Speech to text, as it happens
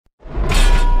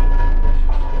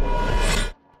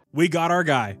we got our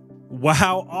guy.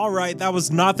 Wow, alright, that was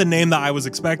not the name that I was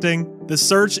expecting. The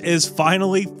search is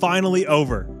finally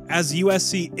over, as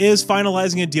USC is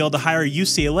finalizing a deal to hire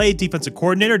UCLA defensive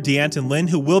coordinator Lynn,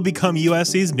 who will become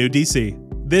USC's new DC.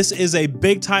 This is a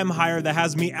big time hire that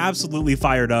has me absolutely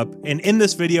fired up, and in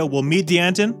this video we'll meet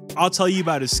D'Anton. I'll tell you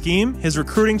about his scheme, his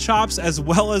recruiting chops, as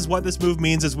well as what this move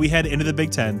means as we head into the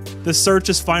Big Ten. The search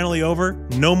is finally over,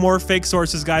 no more fake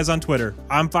sources guys on Twitter.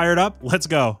 I'm fired up, let's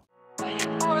go.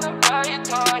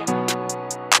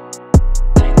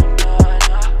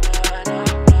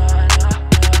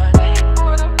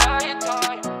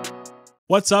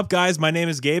 What's up guys, my name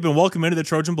is Gabe and welcome into the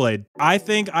Trojan Blade. I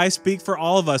think I speak for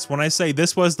all of us when I say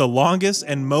this was the longest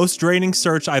and most draining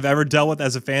search I've ever dealt with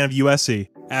as a fan of USC.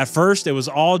 At first it was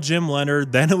all Jim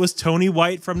Leonard, then it was Tony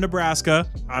White from Nebraska.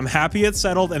 I'm happy it's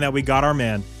settled and that we got our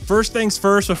man. First things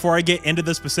first, before I get into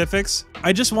the specifics,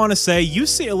 I just want to say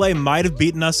UCLA might have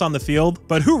beaten us on the field,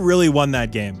 but who really won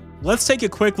that game? Let's take a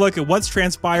quick look at what's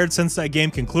transpired since that game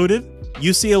concluded.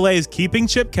 UCLA is keeping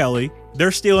Chip Kelly.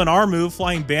 They're stealing our move,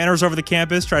 flying banners over the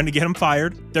campus, trying to get him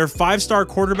fired. Their 5-star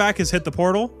quarterback has hit the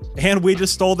portal, and we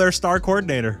just stole their star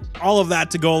coordinator. All of that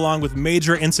to go along with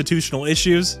major institutional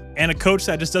issues, and a coach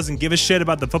that just doesn't give a shit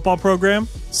about the football program.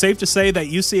 Safe to say that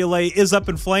UCLA is up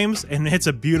in flames, and it's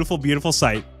a beautiful, beautiful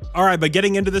sight. Alright, but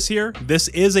getting into this here, this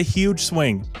is a huge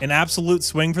swing, an absolute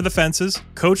swing for the fences.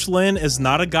 Coach Lynn is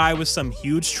not a guy with some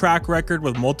huge track record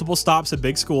with multiple stops at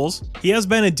big schools. He has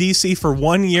been a DC for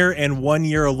 1 year and 1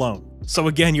 year alone. So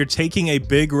again, you're taking a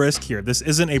big risk here. This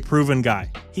isn't a proven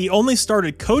guy. He only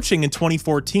started coaching in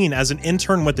 2014 as an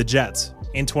intern with the Jets.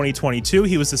 In 2022,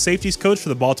 he was the safeties coach for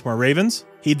the Baltimore Ravens.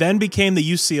 He then became the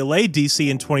UCLA DC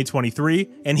in 2023,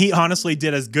 and he honestly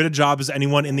did as good a job as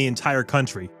anyone in the entire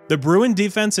country. The Bruin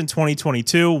defense in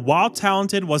 2022, while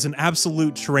talented, was an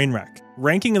absolute train wreck,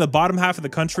 ranking in the bottom half of the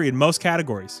country in most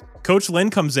categories. Coach Lynn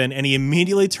comes in and he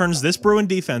immediately turns this Bruin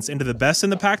defense into the best in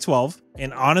the Pac-12,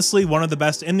 and honestly one of the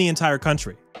best in the entire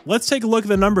country. Let's take a look at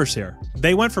the numbers here.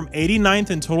 They went from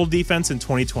 89th in total defense in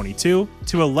 2022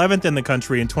 to 11th in the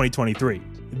country in 2023.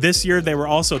 This year, they were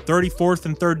also 34th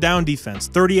in third down defense,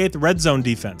 38th red zone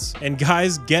defense. And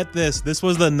guys, get this, this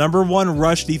was the #1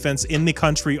 rush defense in the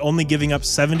country, only giving up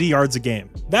 70 yards a game.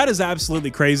 That is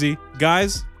absolutely crazy.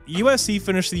 Guys, USC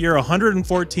finished the year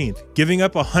 114th, giving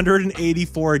up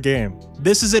 184 a game.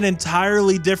 This is an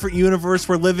entirely different universe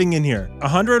we're living in here.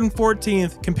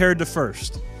 114th compared to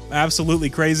 1st. Absolutely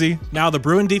crazy. Now, the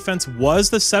Bruin defense was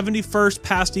the 71st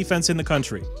pass defense in the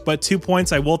country, but 2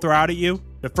 points I will throw out at you.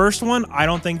 The first one, I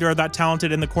don't think they're that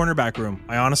talented in the cornerback room.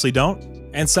 I honestly don't.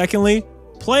 And secondly,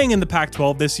 playing in the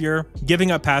Pac-12 this year,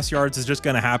 giving up pass yards is just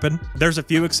going to happen. There's a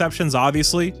few exceptions,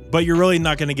 obviously, but you're really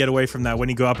not going to get away from that when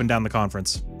you go up and down the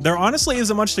conference. There honestly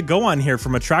isn't much to go on here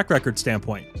from a track record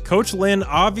standpoint. Coach Lynn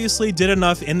obviously did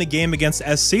enough in the game against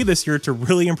SC this year to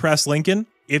really impress Lincoln.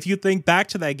 If you think back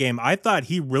to that game, I thought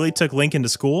he really took Lincoln to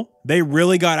school. They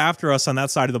really got after us on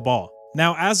that side of the ball.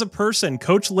 Now, as a person,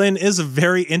 Coach Lynn is a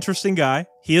very interesting guy.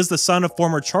 He is the son of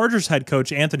former Chargers head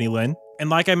coach Anthony Lynn. And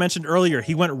like I mentioned earlier,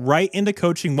 he went right into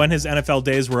coaching when his NFL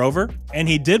days were over, and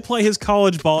he did play his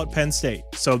college ball at Penn State.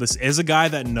 So this is a guy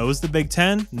that knows the Big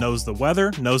Ten, knows the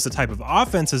weather, knows the type of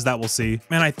offenses that we'll see,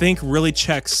 and I think really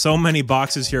checks so many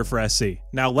boxes here for SC.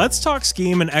 Now let's talk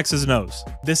scheme and X's and O's.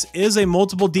 This is a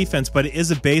multiple defense, but it is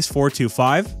a base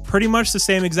 4-2-5, pretty much the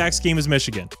same exact scheme as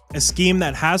Michigan. A scheme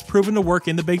that has proven to work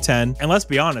in the Big Ten, and let's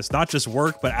be honest, not just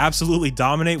work, but absolutely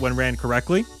dominate when ran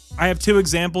correctly. I have 2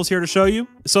 examples here to show you.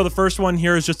 So the first one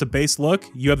here is just a base look.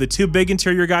 You have the 2 big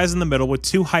interior guys in the middle with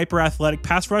 2 hyper-athletic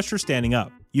pass rushers standing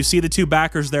up. You see the 2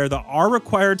 backers there that are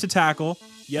required to tackle.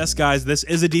 Yes, guys, this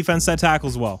is a defense that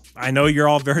tackles well. I know you're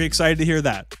all very excited to hear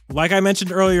that. Like I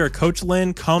mentioned earlier, Coach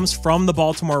Lynn comes from the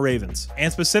Baltimore Ravens,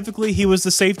 and specifically, he was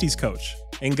the safeties coach.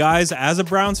 And guys, as a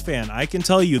Browns fan, I can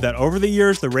tell you that over the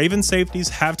years, the Ravens safeties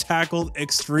have tackled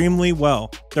extremely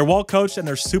well. They're well coached and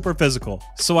they're super physical.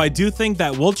 So I do think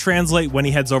that will translate when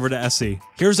he heads over to SC.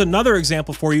 Here's another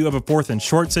example for you of a 4th and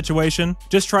short situation,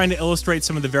 just trying to illustrate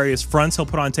some of the various fronts he'll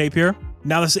put on tape here.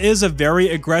 Now, this is a very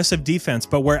aggressive defense,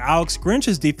 but where Alex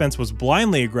Grinch's defense was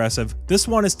blindly aggressive, this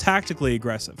one is tactically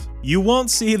aggressive. You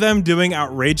won't see them doing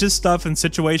outrageous stuff in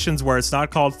situations where it's not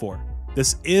called for.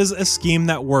 This is a scheme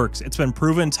that works. It's been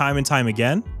proven time and time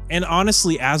again. And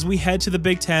honestly, as we head to the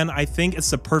Big Ten, I think it's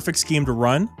the perfect scheme to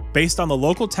run based on the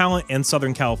local talent in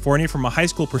Southern California from a high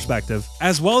school perspective,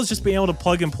 as well as just being able to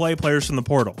plug and play players from the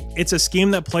portal. It's a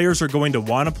scheme that players are going to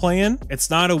want to play in. It's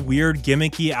not a weird,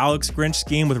 gimmicky Alex Grinch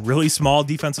scheme with really small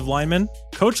defensive linemen.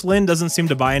 Coach Lynn doesn't seem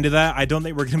to buy into that. I don't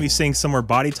think we're going to be seeing similar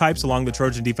body types along the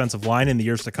Trojan defensive line in the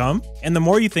years to come. And the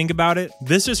more you think about it,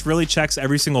 this just really checks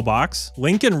every single box.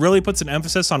 Lincoln really puts an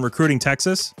emphasis on recruiting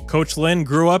Texas. Coach Lynn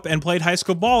grew up and played high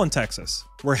school ball in Texas.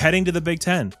 We're heading to the Big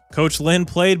Ten. Coach Lynn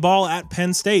played ball at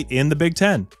Penn State in the Big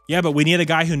Ten. Yeah, but we need a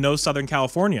guy who knows Southern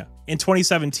California. In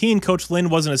 2017, Coach Lynn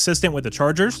was an assistant with the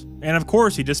Chargers, and of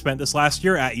course, he just spent this last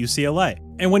year at UCLA.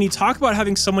 And when you talk about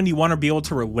having someone you want to be able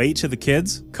to relate to the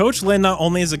kids, Coach Lynn not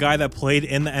only is a guy that played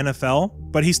in the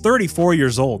NFL, but he's 34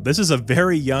 years old. This is a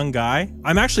very young guy.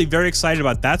 I'm actually very excited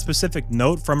about that specific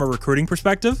note from a recruiting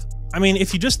perspective. I mean,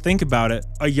 if you just think about it,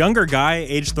 a younger guy,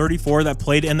 age 34, that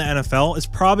played in the NFL is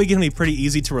probably going to be pretty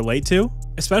easy to relate to,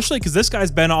 especially because this guy's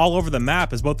been all over the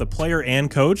map as both a player and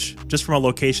coach, just from a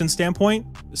location standpoint.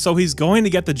 So he's going to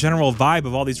get the general vibe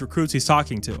of all these recruits he's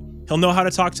talking to. He'll know how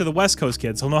to talk to the West Coast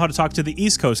kids. He'll know how to talk to the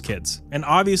East Coast kids. And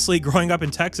obviously, growing up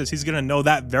in Texas, he's going to know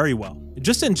that very well.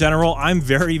 Just in general, I'm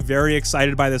very, very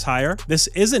excited by this hire. This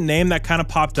is a name that kind of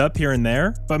popped up here and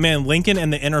there, but man, Lincoln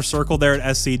and the inner circle there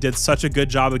at SC did such a good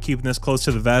job of keeping this close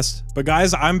to the vest. But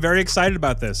guys, I'm very excited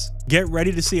about this. Get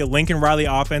ready to see a Lincoln Riley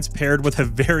offense paired with a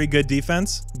very good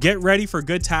defense. Get ready for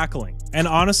good tackling. And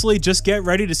honestly, just get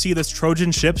ready to see this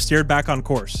Trojan ship steered back on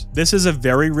course. This is a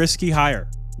very risky hire.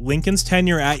 Lincoln's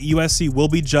tenure at USC will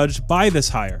be judged by this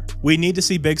hire. We need to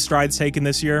see big strides taken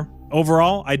this year.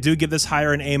 Overall, I do give this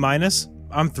hire an A-.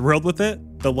 I'm thrilled with it.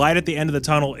 The light at the end of the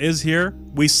tunnel is here.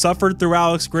 We suffered through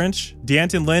Alex Grinch.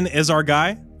 D'Anton Lynn is our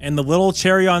guy. And the little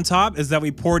cherry on top is that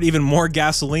we poured even more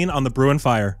gasoline on the Bruin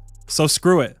fire. So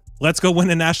screw it. Let's go win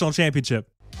a national championship.